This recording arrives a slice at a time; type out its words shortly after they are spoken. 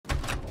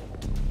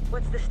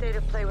What's the state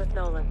of play with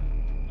Nolan?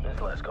 He's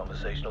less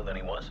conversational than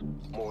he was.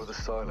 More of the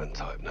silent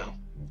type now.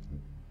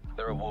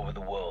 They're at war with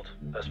the world,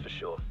 that's for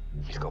sure.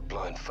 He's got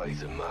blind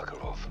faith in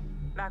Makarov.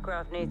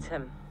 Makarov needs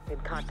him. Been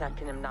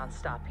contacting him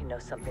non-stop. He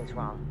knows something's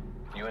wrong.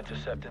 You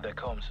intercepted their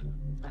comms?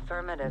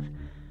 Affirmative.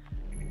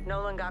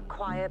 Nolan got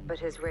quiet, but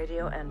his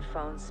radio and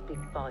phone speak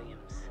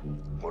volumes.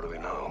 What do we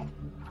know?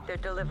 They're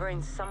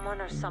delivering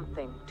someone or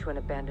something to an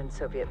abandoned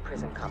Soviet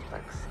prison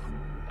complex.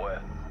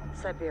 Where?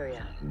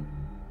 Siberia.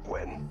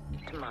 When?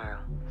 Tomorrow.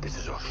 This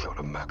is our shot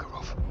at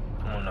Makarov.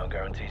 Oh, no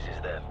guarantees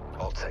he's there.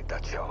 I'll take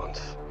that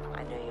chance.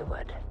 I knew you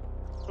would.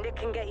 Nick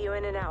can get you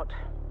in and out.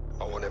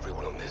 I want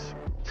everyone on this,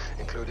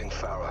 including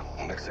Farah.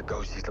 Next to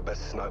Ghost, he's the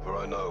best sniper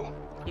I know.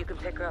 You can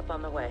pick her up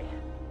on the way.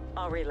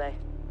 I'll relay.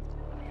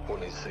 One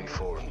needs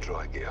C4 and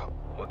dry gear.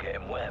 We're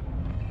getting wet.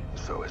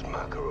 So is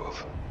Makarov.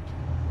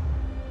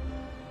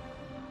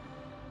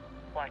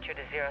 Watcher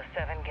to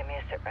 07, give me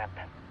a sit rep.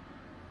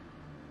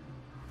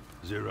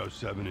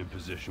 07 in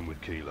position with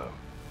Kilo.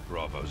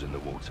 Bravo's in the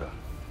water.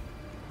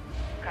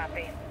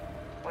 Copy.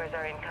 Where's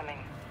our incoming?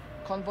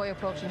 Convoy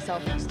approaching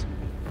southeast.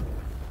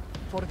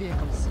 4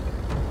 vehicles.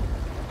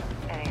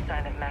 Any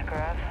sign of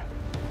Makarov?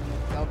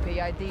 No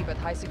PID, but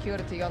high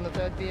security on the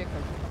 3rd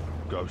vehicle.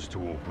 Ghost to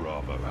all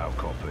Bravo, how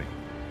copy?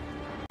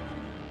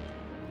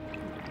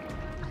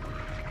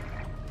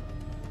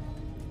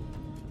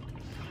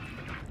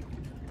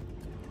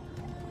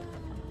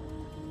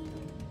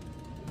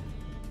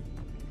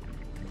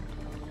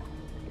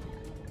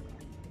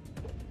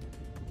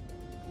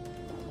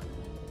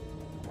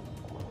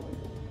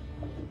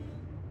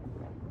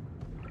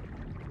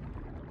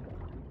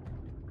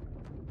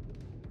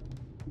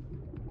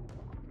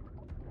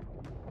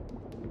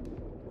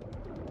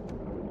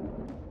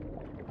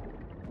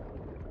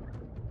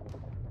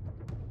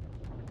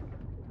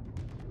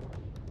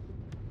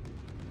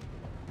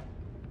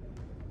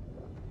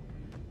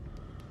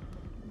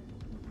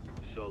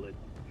 Solid.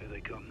 Here they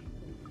come.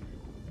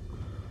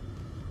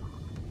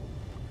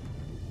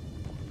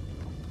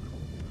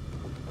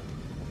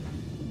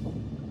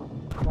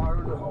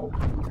 Fire in the hole.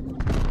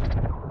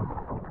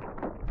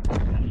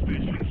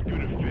 Suspicion's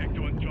good effect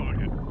on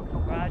target.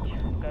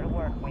 Raj, go to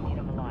work. We need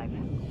him alive.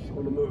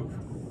 On the move.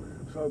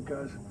 So,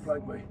 guys,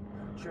 flank me.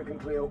 Check and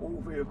clear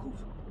all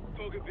vehicles.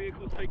 Target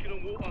vehicles taken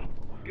on water.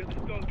 Get the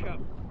stun cap.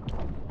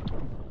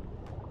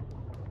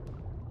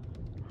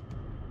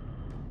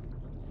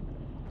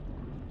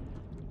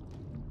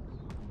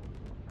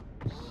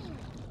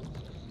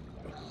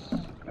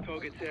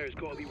 Target's air has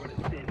got to be running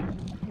thin.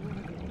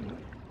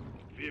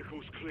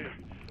 Vehicle's clear.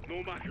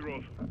 No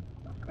Makarov.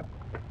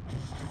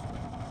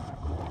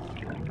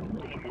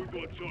 Got to move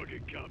on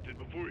target, Captain,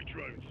 before he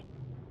drowns.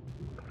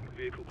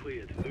 Vehicle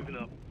cleared. Moving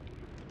up.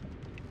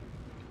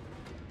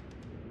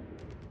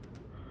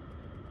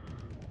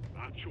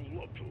 Actual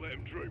love to let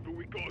him drown, but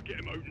we gotta get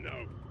him out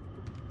now.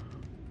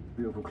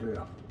 Vehicle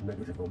clear.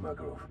 Negative on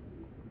Makarov.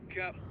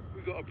 Cap,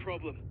 we got a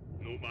problem.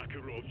 No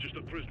Makarov, just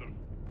a prisoner.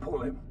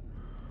 Pull him.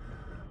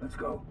 Let's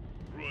go.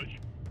 Raj.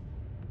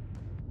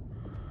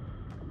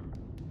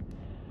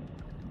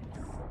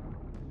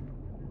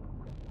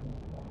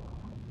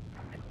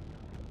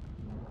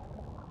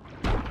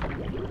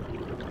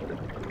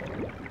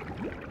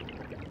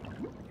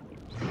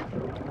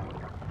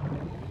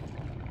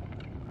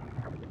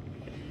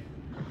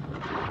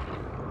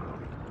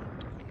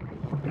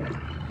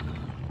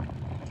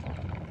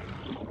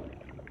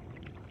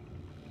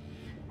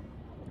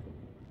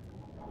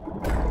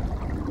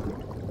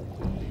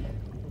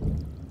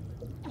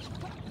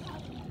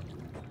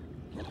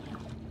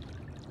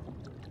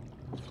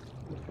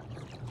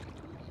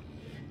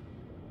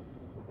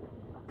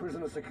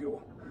 Prisoner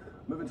secure.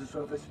 Moving to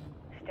surface.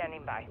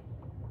 Standing by.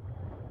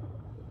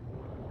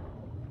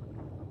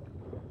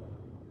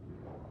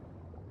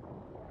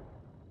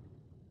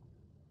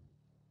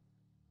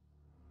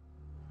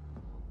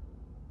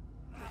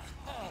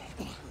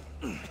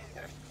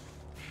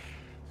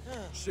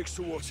 Six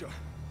to Watcher.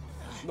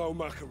 No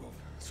Makarov.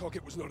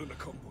 Target was not in the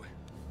convoy.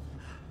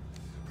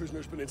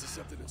 Prisoner's been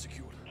intercepted and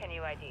secured. Can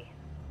you ID?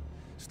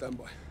 Stand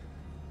by.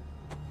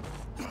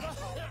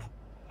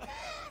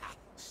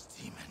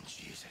 Steaming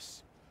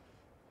Jesus.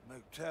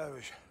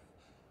 McTavish.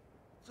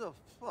 The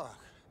fuck?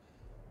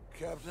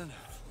 Captain?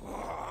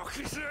 Fuck,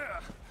 is there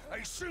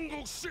a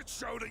single shit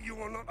show that you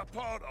are not a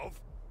part of?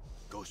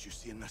 Ghost, you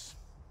seeing this?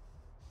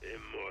 In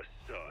my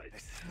side.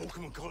 Let's smoke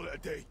him and call it a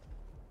day.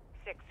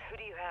 6, who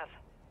do you have?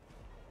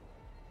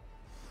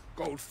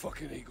 Gold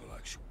fucking Eagle,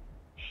 actual.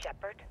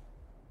 Shepard?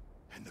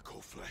 In the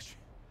cold flesh.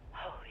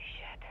 Holy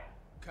shit.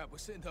 Cap, we're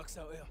sitting ducks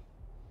out here.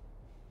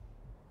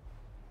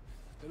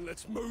 Then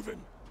let's move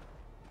him.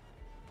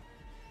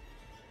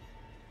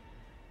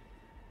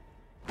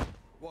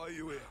 Why are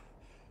you here?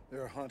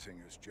 They're hunting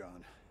us,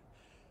 John.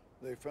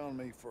 They found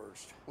me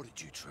first. What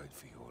did you trade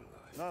for your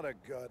life? Not a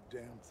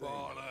goddamn thing.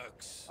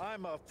 Bollocks.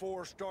 I'm a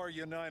 4-star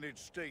United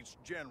States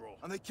general.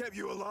 And they kept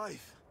you alive.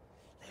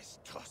 Let's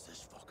toss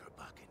this fucker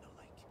back in the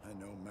lake. I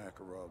know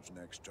Makarov's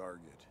next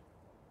target.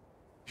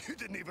 You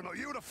didn't even know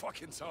you were the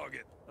fucking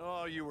target.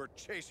 Oh, you were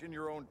chasing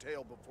your own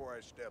tail before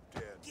I stepped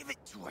in. Give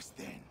it to us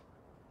then.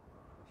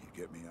 You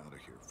get me out of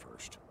here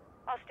first.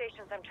 All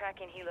stations, I'm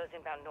tracking helos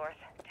inbound north.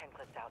 10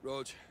 clips out.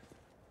 Rog.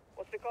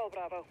 What's the call,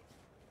 Bravo?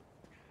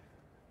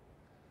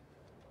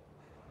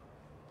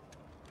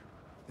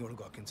 The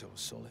Oligarch intel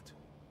was solid.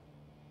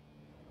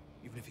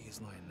 Even if he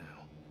is lying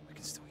now, we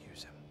can still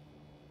use him.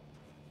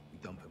 We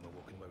dump him, we're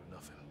walking away with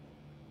nothing.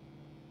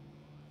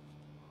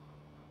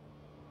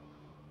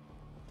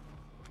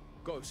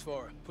 Ghost,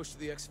 Farah, push to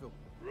the exfil.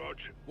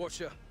 Roger.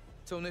 Watcher,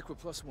 tell Nick we're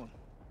 +1.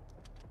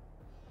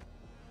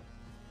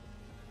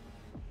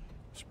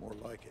 It's more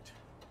like it.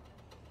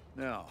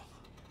 Now,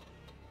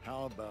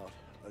 how about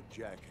a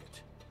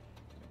jacket?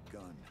 A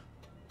gun?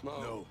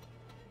 No.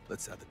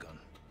 Let's add the gun.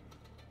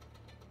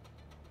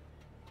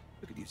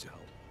 We could use your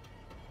help.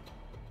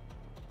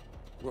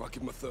 Well, I'll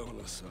give my thermal on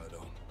the side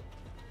on.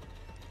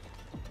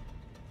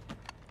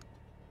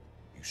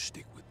 You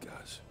stick with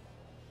Gaz.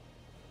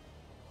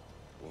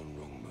 One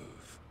wrong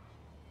move,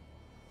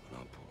 and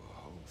I'll pull a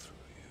hole through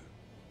you.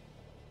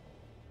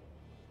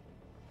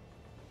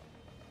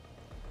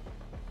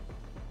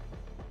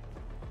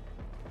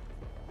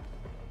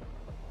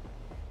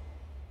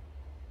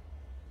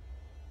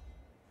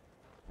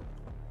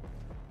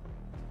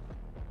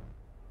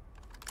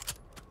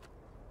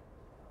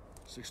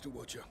 Six to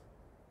Watcher.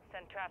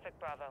 Send traffic,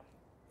 Bravo.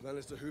 Plan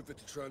is to hoof it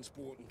to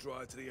transport and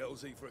drive to the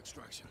LZ for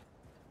extraction.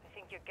 I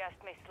think your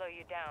guest may slow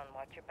you down.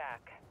 Watch your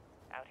back.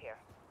 Out here.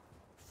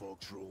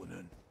 Fog's rolling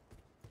in.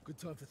 Good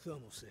time for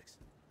thermal, 6.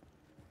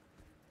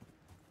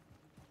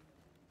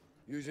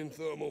 Using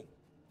thermal.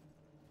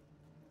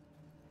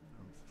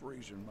 I'm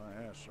freezing my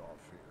ass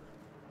off here.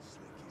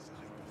 Slinky's a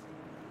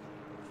hypothetical.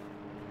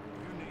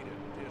 You need a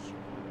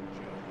disciplined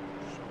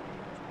judge,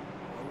 Sergeant.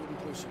 I wouldn't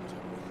push him,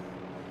 General.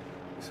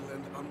 This'll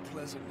end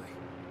unpleasantly.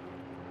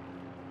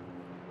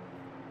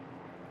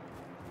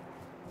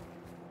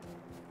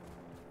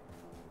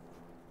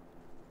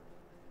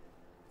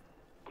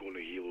 Gonna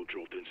helo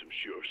dropped in some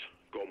shooters.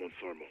 Got 'em on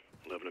thermal.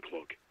 11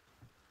 o'clock.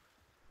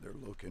 They're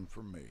looking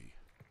for me.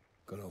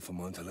 Got off of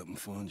mine to let them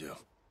find you.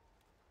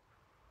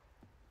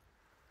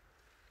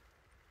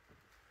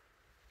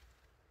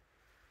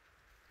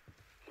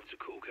 What's the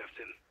call,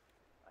 Captain?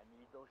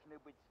 Они должны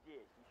быть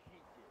здесь,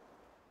 ищите.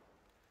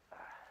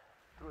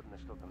 Трудно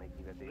что-то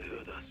найти в этой They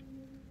heard us.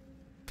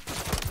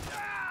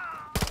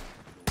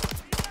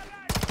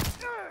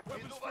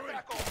 Weapons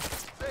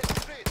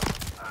free!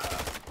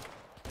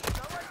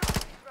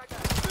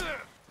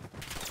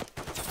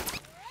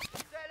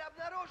 Цель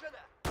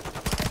обнаружена!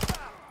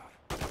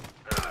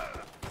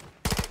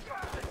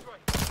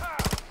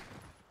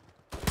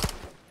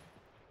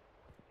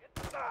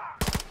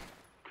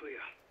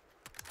 Clear.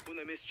 When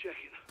they miss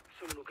checking,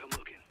 someone will come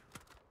looking.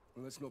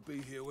 Well, let's not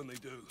be here when they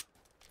do.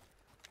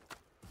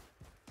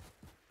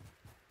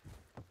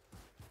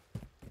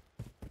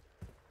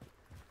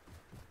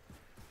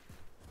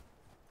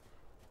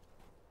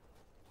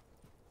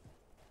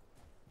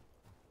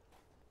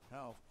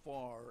 How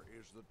far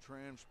is the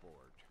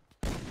transport?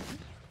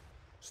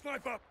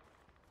 Sniper!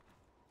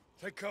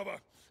 Take cover.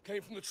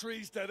 Came from the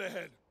trees dead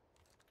ahead.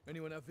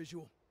 Anyone have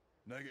visual?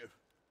 Negative.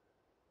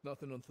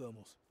 Nothing on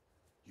thermals.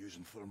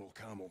 Using thermal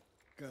camo.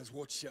 Guys,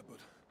 watch Shepard.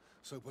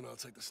 Soap and I'll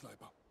take the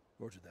sniper.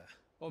 Roger that.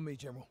 On me,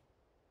 General.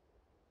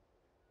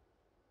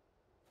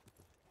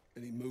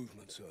 Any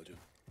movement, Sergeant?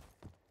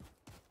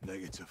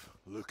 Negative.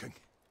 Looking.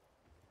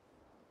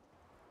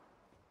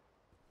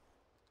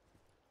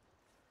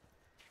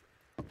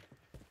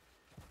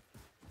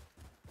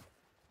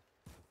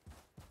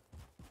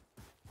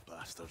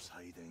 Bastards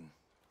hiding.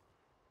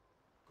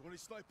 Got any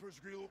snipers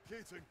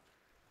relocating?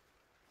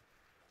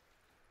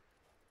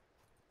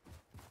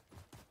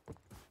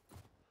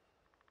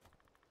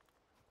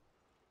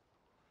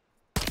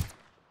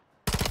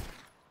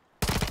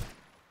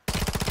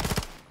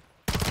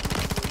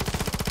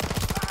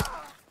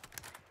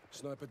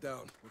 Sniper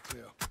down. We're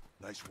clear.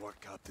 Nice work,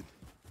 Captain.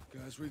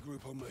 Guys,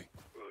 regroup on me.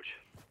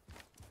 Roger.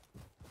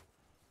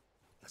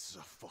 This is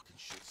a fucking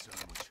shit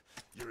sandwich.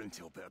 Your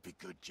intel better be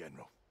good,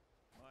 General.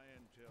 My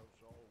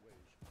intel's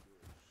always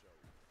good, so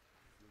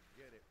you'll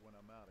get it when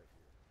I'm out of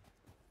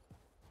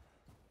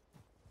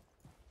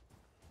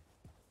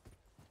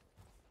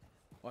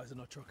here. Eyes on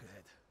our truck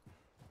ahead.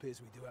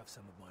 Appears we do have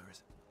some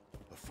admirers.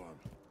 Affirm.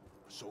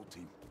 Assault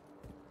team.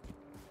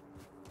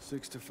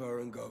 6 to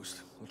Farah and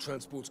Ghost. The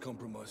transport's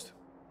compromised.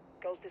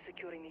 Ghost is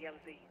securing the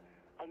LZ.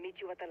 I'll meet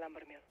you at the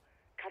lumber mill.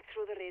 Cut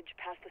through the ridge,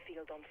 past the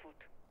field on foot.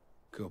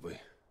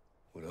 Copy.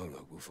 With our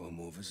luck, we'll find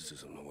more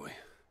visitors on the way.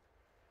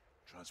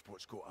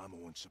 Transport's got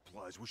ammo and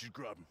supplies. We should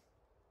grab them.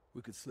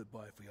 We could slip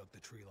by if we hug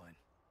the tree line.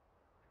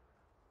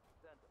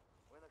 Центр,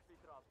 вы нашли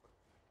транспорт.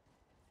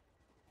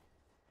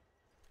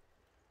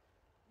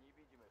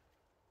 Невидимых.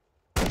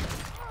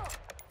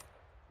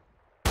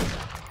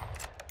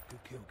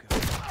 Good kill, Cal.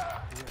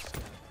 The rest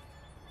stay.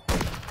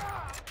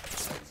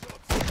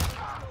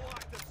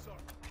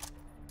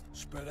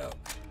 Spread out.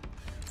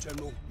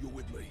 General, you're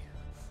with me.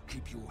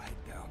 Keep your head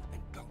down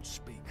and don't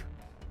speak.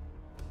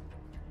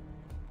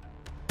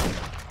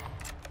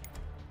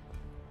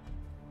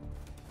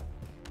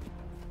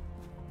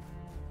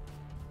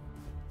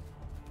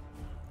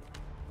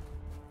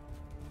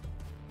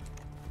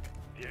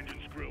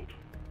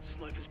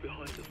 Snipers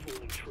behind the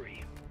fallen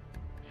tree.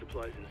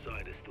 Supplies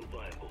inside are still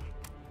viable.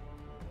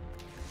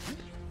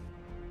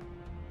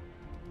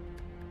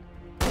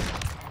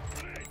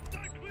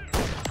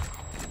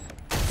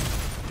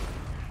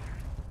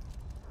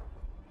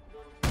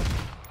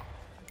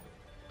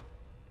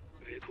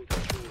 Vehicle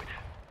destroyed.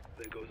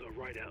 There goes our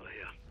right out of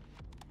here.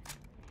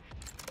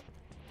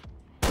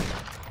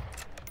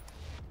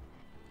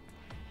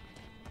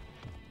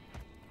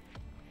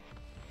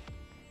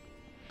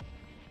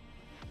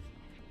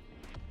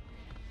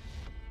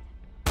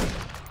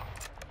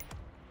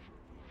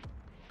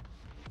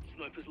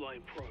 Snipers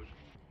lying prone.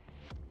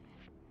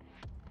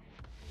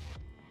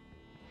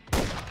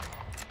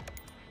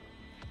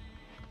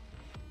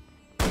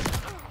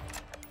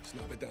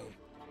 Sniper down.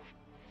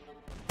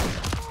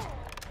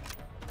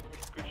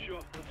 Good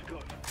shot, let's go.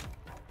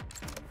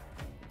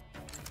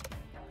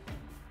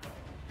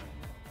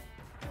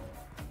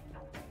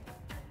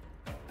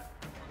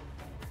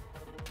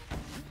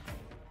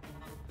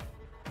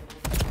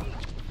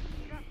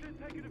 Captain,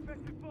 taking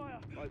effective fire.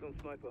 Eyes on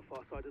sniper,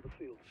 far side of the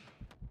field.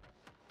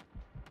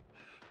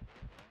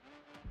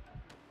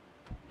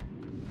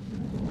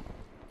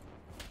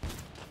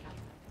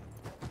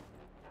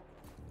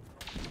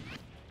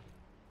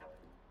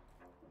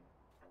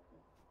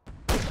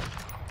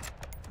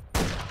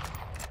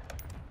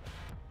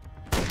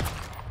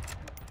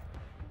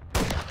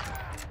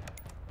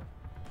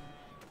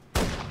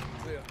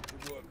 Clear.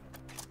 Good work.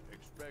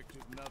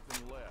 Expected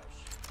nothing less.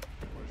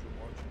 Pleasure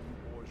watching you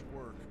boys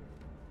work.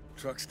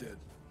 Truck's dead.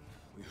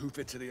 We hoof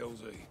it to the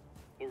OZ.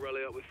 We'll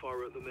rally up with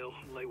fire at the mill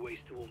and lay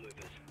waste to all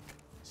movers.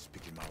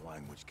 Speaking my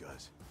language,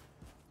 guys.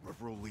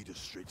 River will lead us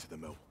straight to the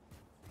mill.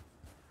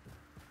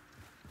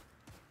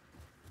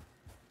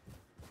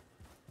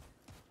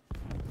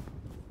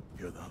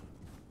 Hear that?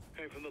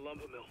 Came from the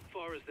lumber mill.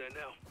 Fire is there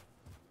now.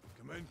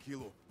 Come in,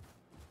 Kilo.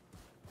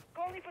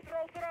 Colony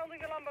patrol surrounding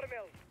the lumber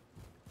mill.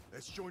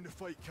 Let's join the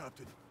fight,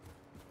 Captain.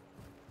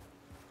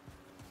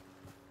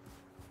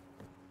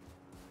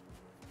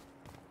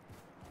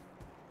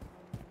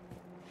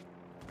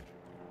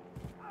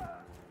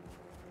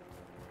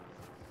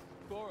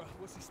 Bora,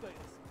 what's the status?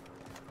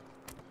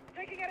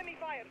 Taking enemy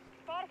fire.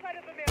 Far side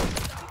of the mill.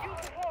 Could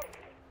use support.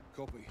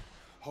 Copy.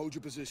 Hold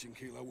your position,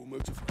 Kilo. We'll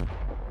move to front.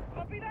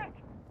 Copy that.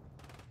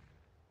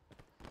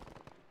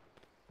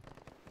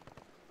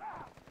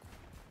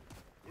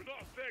 We're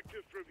not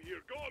effective from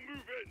here. Gotta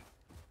move in.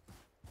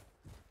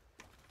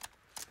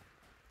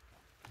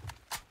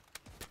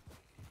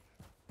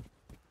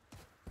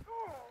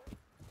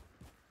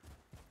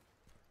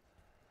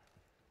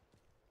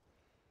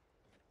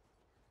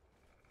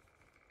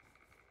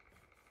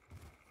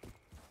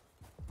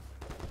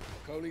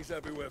 Colonies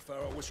everywhere,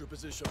 Farrell. What's your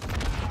position?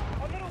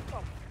 On the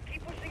rooftop.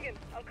 Keep pushing in.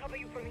 I'll cover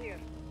you from here.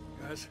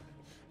 Guys,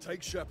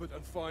 take Shepard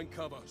and find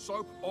cover.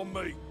 Soap, on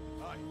me.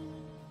 Aye.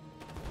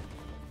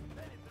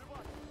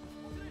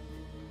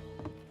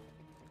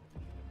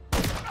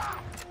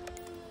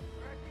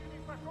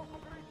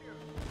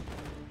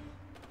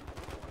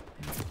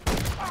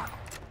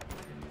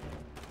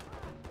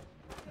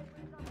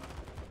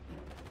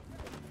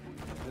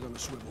 Head on the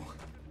swivel.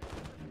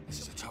 This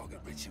is a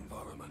target-rich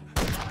environment.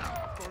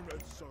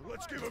 Affirmative, sir.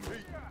 Let's give him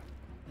heat.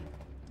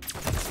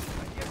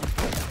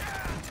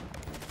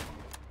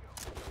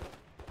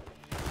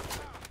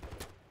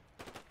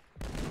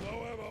 No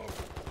ammo.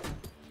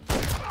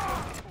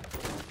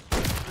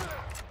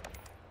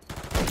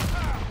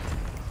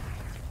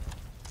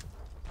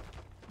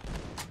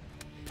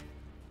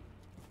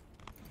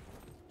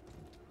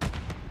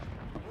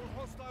 More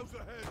hostiles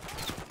ahead.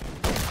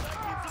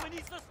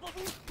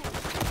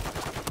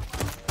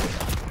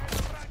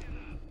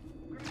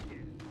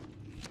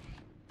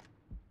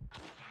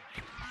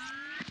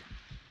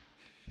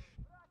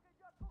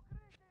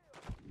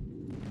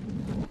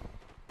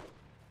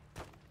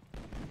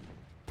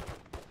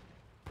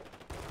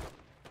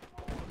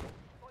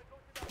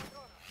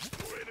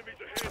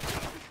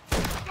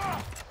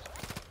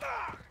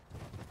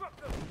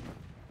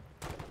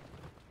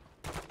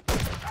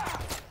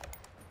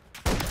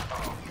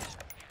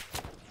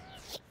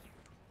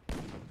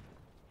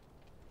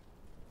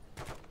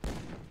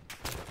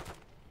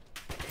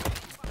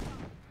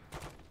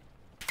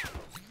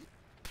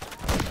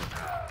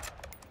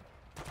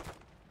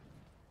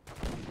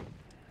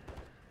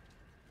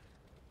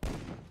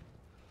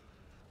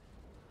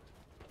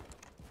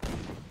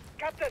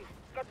 Captain,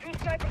 got 2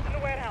 snipers in the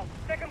warehouse.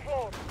 2nd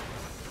floor.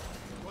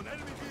 One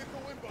enemy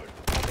vehicle inbound.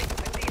 Copy. I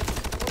see it.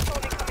 More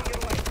Sony coming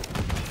your way.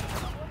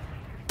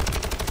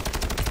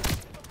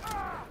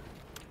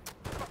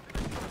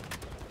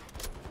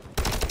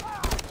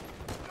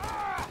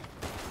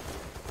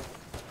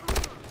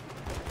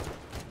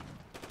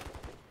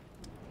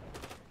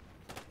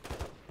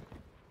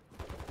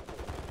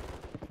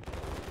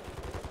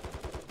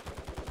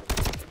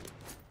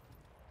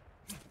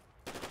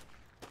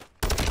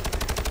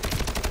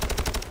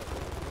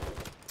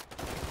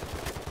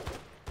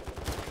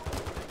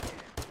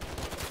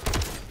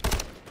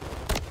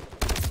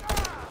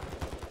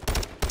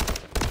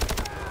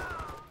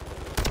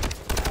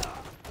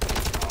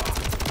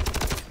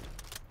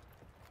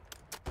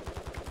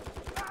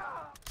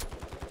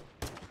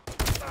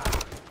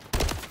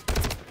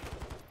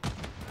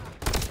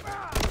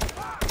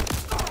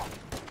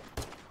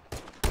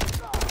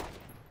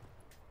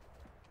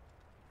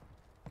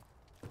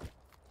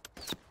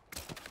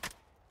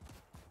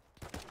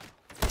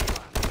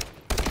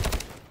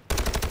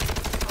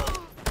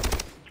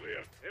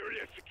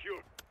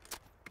 secure.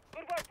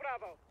 Good work,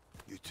 Bravo.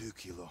 You too,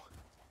 Kilo.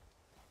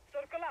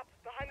 Circle up,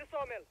 behind the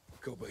sawmill.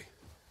 Copy.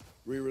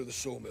 Rear of the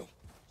sawmill.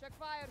 Check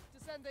fire.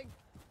 Descending.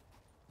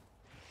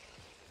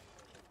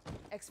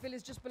 Exfil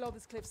is just below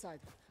this cliffside.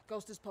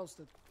 Ghost is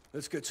posted.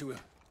 Let's get to him.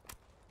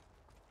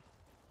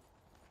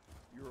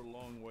 You're a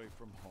long way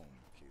from home,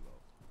 Kilo.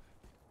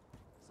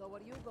 So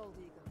what are you, Gold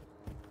Eagle?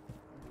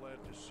 I'm glad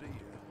to see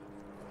you.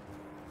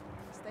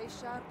 Stay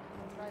sharp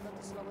and try not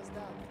to slow us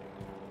down.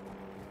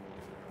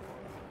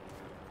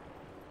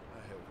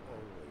 I have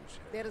always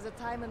had... There is a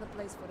time and a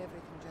place for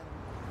everything,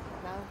 gentlemen.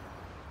 Now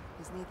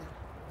is neither.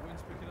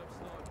 Wind's picking up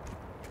slow.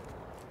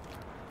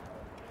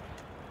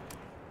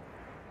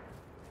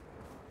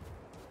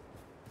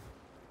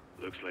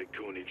 Looks like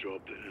Coney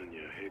dropped it on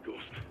you, hey,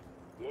 Ghost?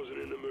 Wasn't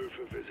in the mood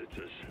for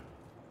visitors.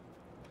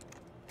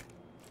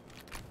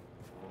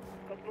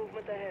 Got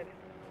movement ahead.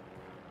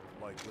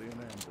 Likely an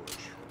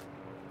ambush.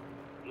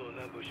 Not an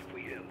ambush if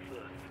we hit him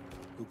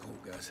first. Good call,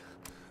 guys.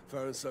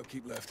 Farah and Sub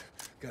keep left.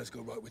 Guys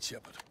go right with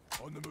Shepard.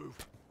 On the move.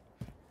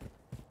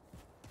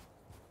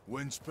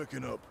 Wind's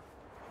picking up.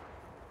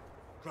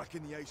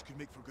 Cracking the ice could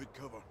make for good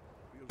cover.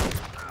 Feels like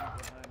we're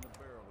behind the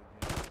barrel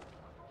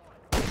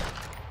again.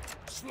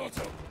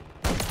 Slaughter!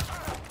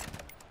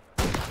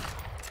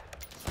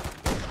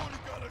 Only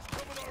gunners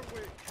coming our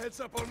way. Heads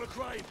up on the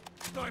crane!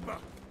 Sniper!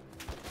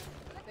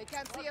 They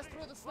can't see us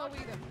through the snow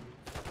either.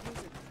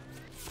 Use it.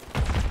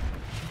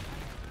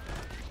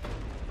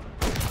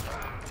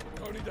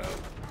 Tony down.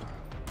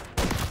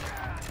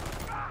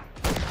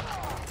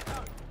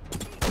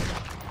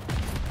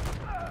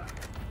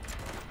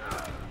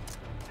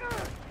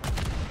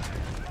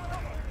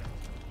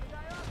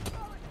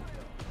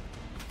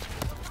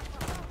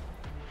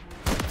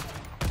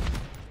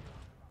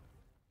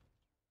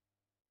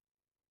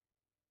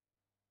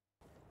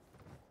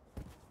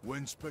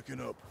 Wind's picking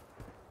up.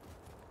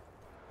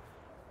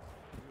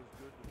 Feels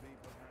good to be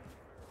behind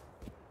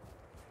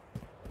the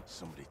barrel.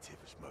 Somebody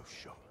tape his mouth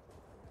shut.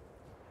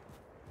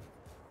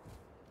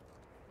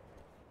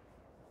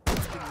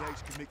 Cracking the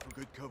ice could make for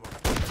good cover.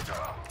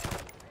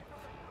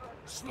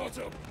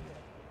 Slaughter!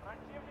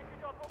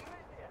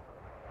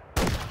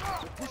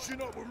 We're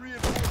pushing up with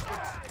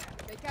reinforcements.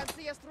 They can't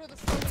see us through the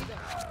snow either.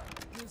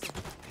 Use it.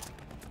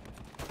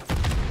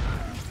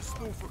 Use the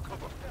snow for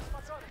cover.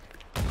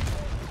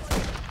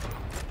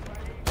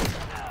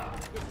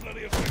 There's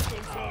plenty of effect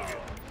on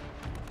target.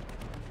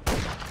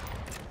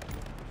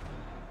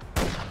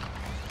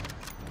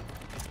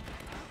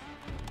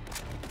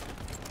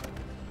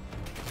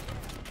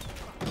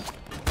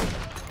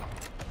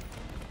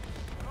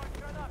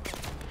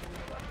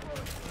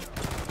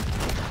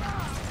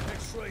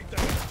 X-ray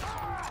down.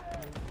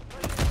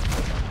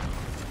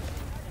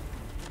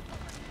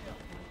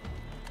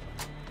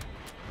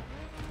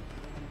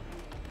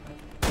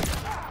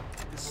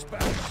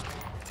 Dispatched.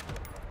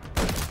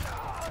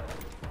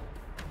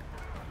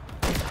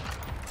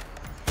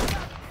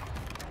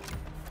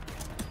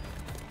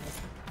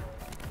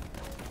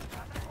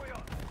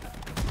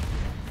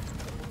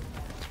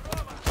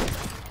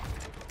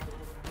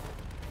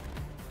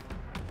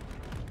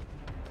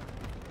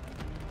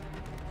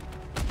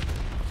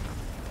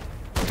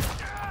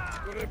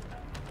 Got him.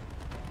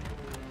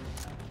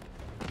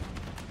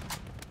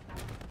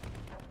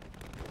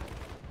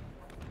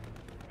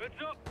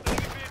 Heads up!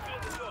 Enemy vehicle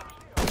at the top!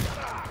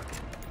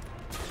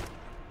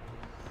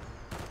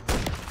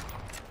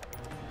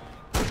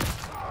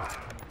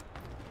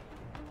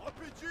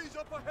 RPG's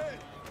up ahead.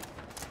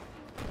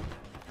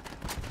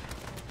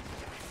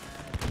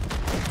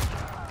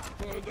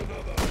 Find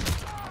another.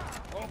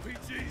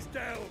 RPG's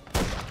down.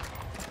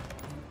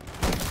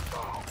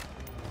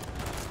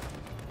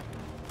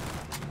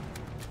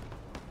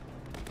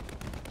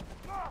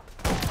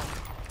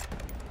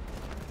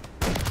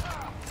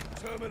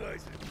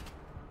 Terminated.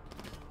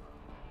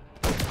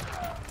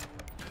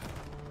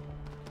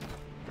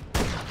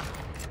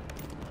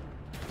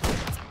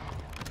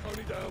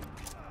 Tony down.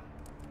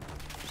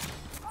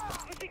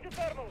 Switching to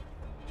thermal.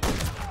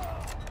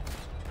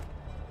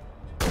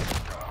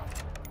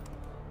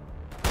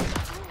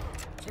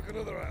 Took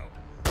another out.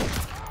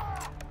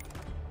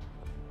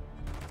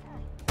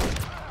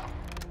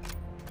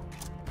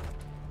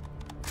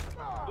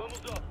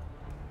 Almost up!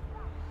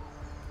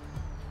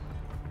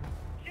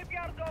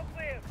 Shipyard's all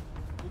clear.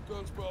 Good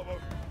guns, Bravo.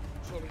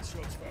 Solid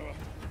shots, Farah.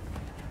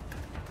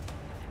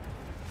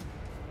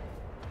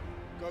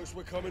 Ghost,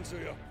 we're coming to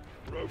you.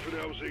 Rope and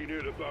LZ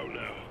near the boat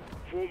now.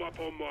 Form up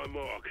on my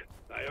mark.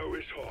 They owe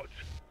us hot.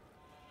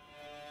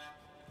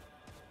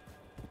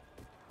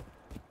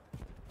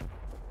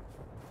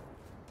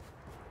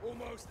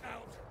 Almost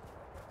out.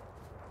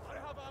 I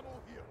have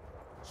ammo here.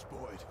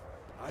 Spotted.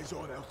 Eyes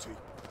on LT.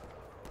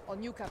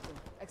 On you, Captain.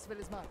 Exfil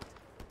is marked.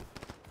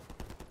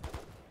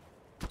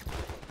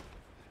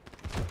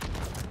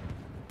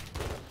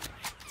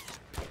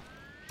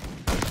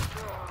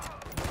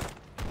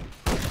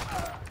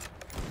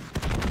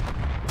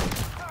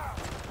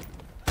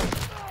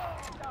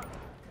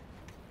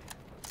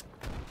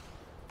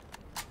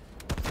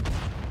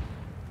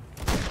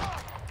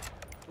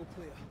 All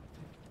clear.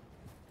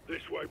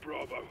 This way,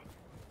 Bravo.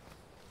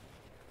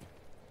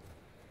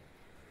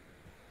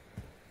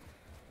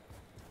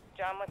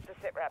 John, what's the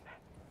sit rep?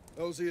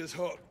 Elsie is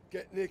hot.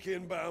 Get Nick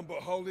inbound, but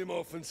hold him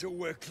off until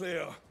we're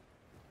clear.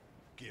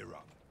 Gear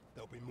up.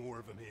 There'll be more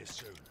of them here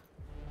soon.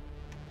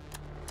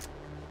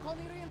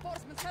 Calling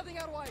reinforcements heading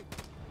our way.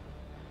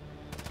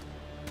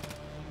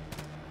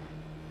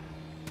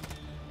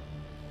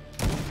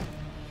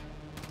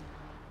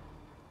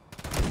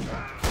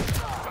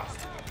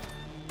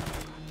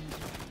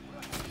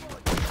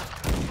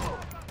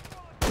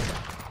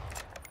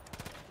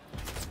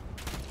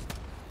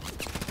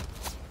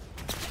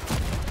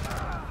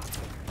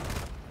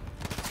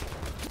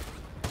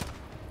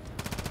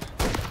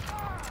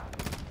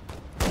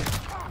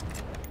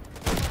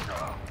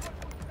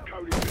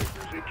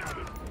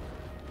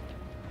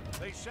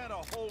 They sent a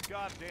whole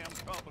goddamn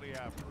company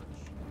after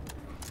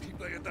us. Keep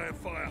laying down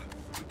fire.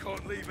 We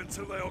can't leave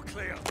until they are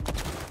clear.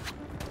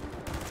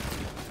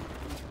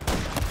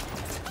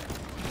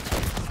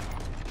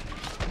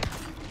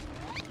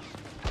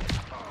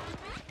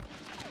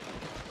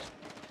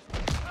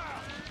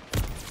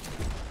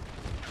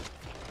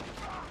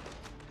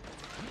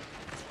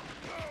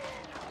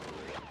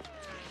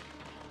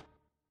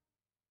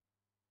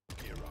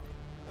 Gear up.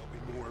 There'll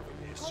be more of them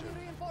here Calling soon.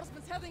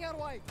 reinforcements heading our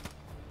way.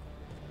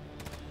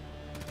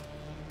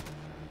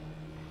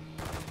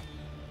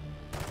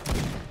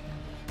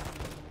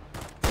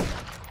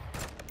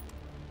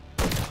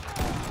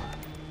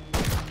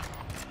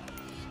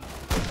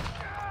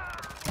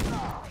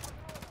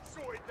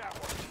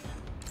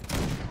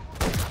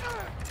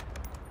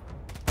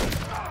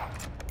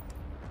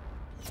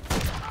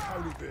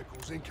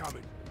 Vehicles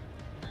incoming.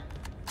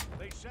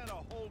 They sent a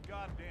whole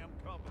goddamn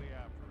company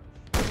after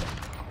us.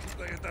 Keep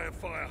laying down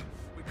fire.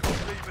 We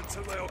can't leave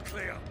until they are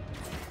clear.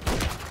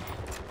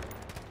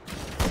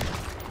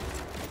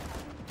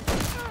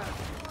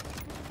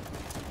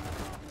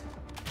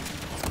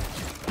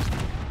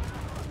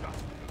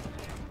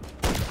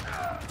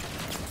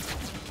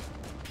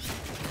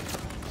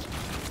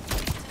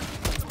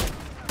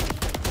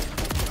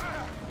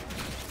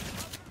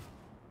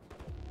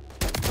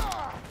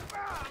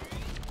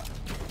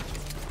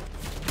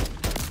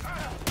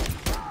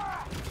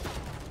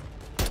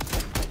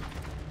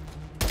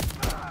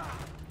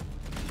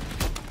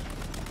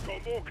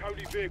 More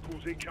Cody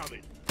vehicles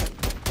incoming.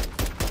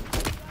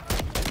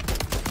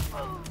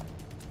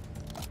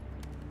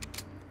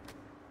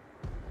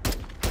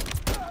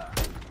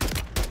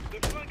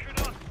 They're flanking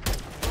us.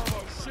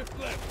 Bravo, shift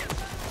left.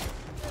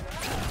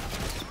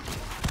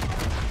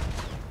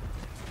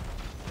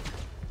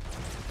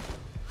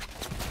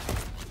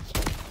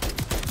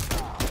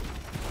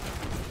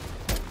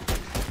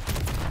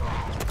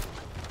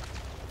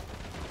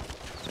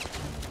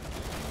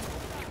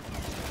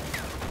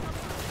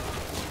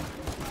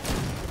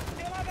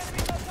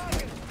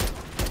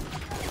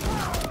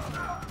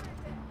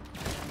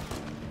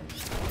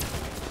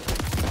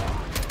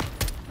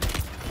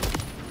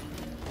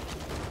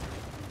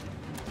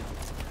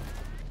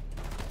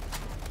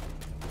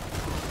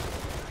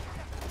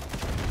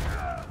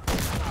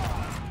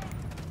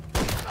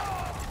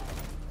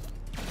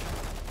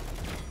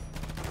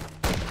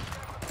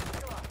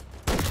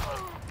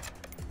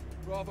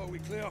 Bravo, we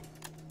clear?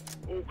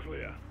 All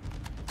clear.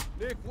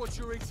 Nick, what's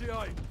your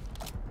ETA?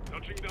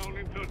 Touching down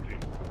in 30.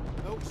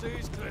 LC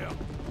is clear.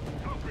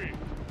 Copy.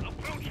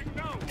 Approaching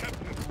now,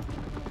 Captain.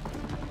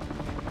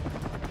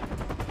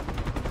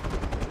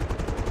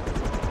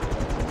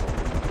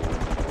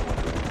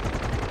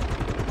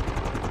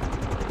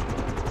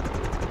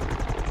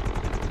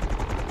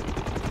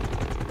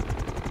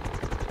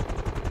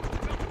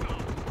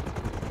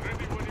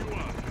 Ready when you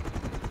are.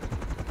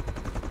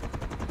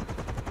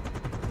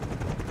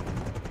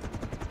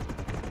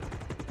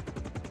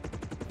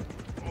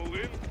 All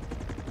in?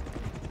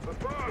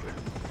 Affirmative.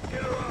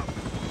 Get her up.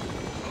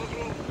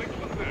 Oswald,